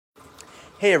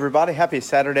Hey everybody, happy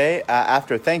Saturday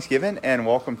after Thanksgiving, and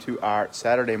welcome to our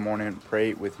Saturday morning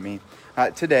Pray With Me.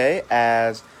 Today,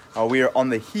 as we are on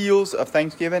the heels of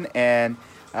Thanksgiving, and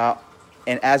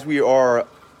as we are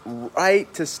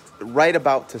right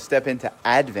about to step into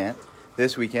Advent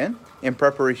this weekend in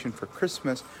preparation for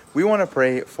Christmas, we want to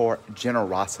pray for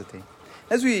generosity.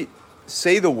 As we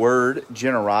say the word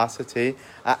generosity,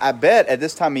 I bet at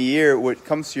this time of year what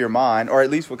comes to your mind, or at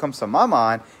least what comes to my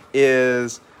mind,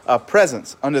 is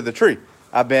presents under the tree.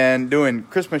 I've been doing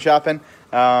Christmas shopping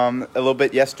a little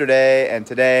bit yesterday and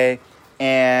today,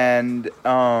 and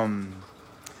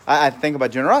I think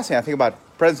about generosity. I think about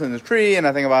presents in the tree, and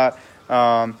I think about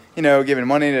giving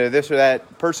money to this or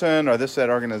that person or this or that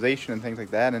organization and things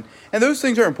like that. And those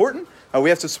things are important. We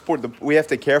have to we have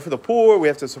to care for the poor. We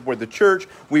have to support the church.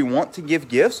 We want to give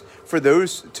gifts to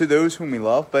those whom we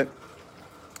love. But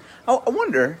I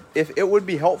wonder if it would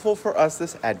be helpful for us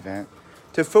this Advent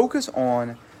to focus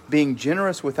on being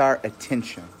generous with our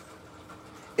attention.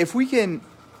 If we can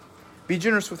be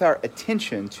generous with our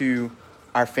attention to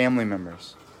our family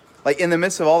members, like in the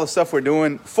midst of all the stuff we're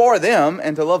doing for them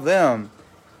and to love them,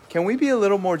 can we be a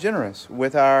little more generous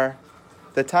with the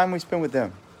time we spend with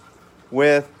them,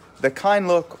 with the kind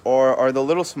look or the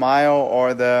little smile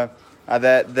or the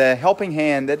helping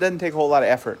hand that doesn't take a whole lot of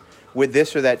effort with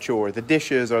this or that chore, the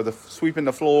dishes or the sweeping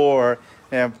the floor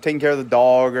or taking care of the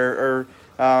dog or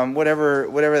whatever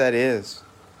that is.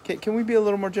 Can we be a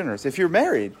little more generous? If you're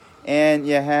married and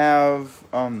you have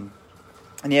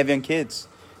young kids,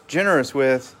 generous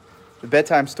with the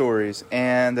bedtime stories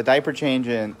and the diaper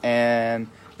changing and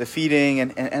the feeding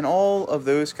and all of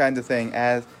those kinds of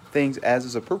things as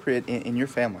is appropriate in your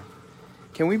family.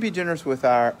 Can we be generous with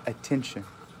our attention?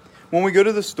 When we go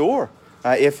to the store,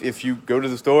 if you go to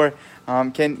the store,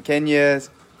 can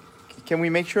we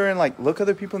make sure and look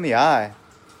other people in the eye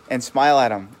and smile at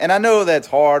them? And I know that's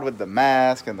hard with the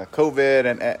mask and the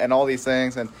COVID and all these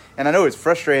things, and I know it's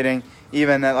frustrating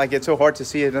even that it's so hard to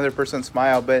see another person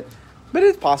smile, but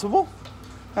it's possible.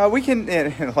 We can,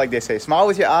 like they say, smile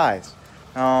with your eyes,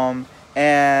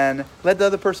 and let the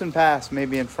other person pass,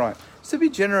 maybe in front. So be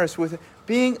generous with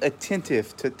being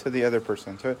attentive to the other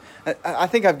person. So I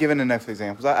think I've given enough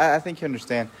examples. I think you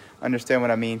understand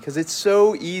what I mean, because it's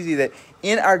so easy that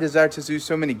in our desire to do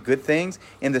so many good things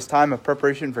in this time of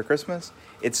preparation for Christmas,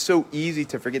 it's so easy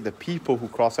to forget the people who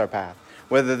cross our path,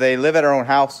 whether they live at our own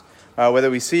house,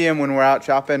 whether we see them when we're out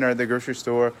shopping or at the grocery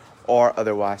store or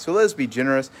otherwise. So let's be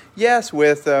generous, yes,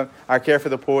 with our care for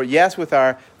the poor, yes, with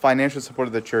our financial support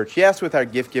of the church, yes, with our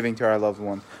gift giving to our loved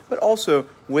ones, but also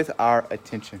with our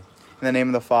attention. In the name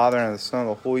of the Father, and of the Son, and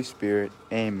of the Holy Spirit,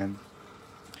 amen.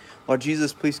 Lord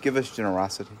Jesus, please give us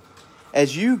generosity.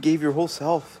 As you gave your whole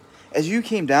self, as you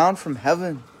came down from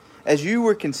heaven, as you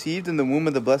were conceived in the womb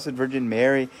of the Blessed Virgin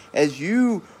Mary, as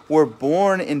you were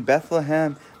born in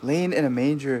Bethlehem, laying in a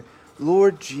manger,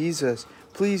 Lord Jesus,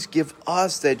 please give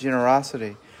us that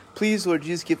generosity. Please, Lord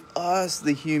Jesus, give us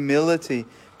the humility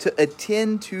to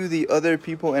attend to the other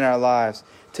people in our lives,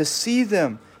 to see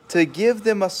them, to give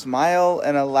them a smile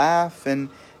and a laugh and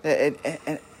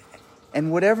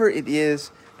whatever it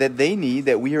is that they need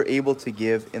that we are able to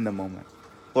give in the moment.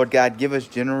 Lord God, give us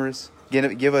generosity,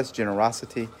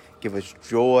 give us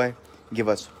joy, give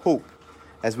us hope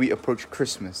as we approach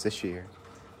Christmas this year.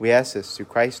 We ask this through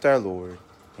Christ our Lord.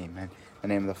 Amen. In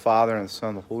the name of the Father, and the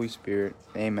Son, and the Holy Spirit.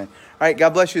 Amen. All right,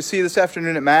 God bless you. See you this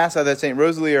afternoon at Mass, either at St.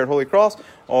 Rosalie or at Holy Cross,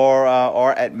 or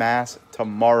at Mass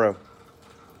tomorrow.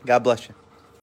 God bless you.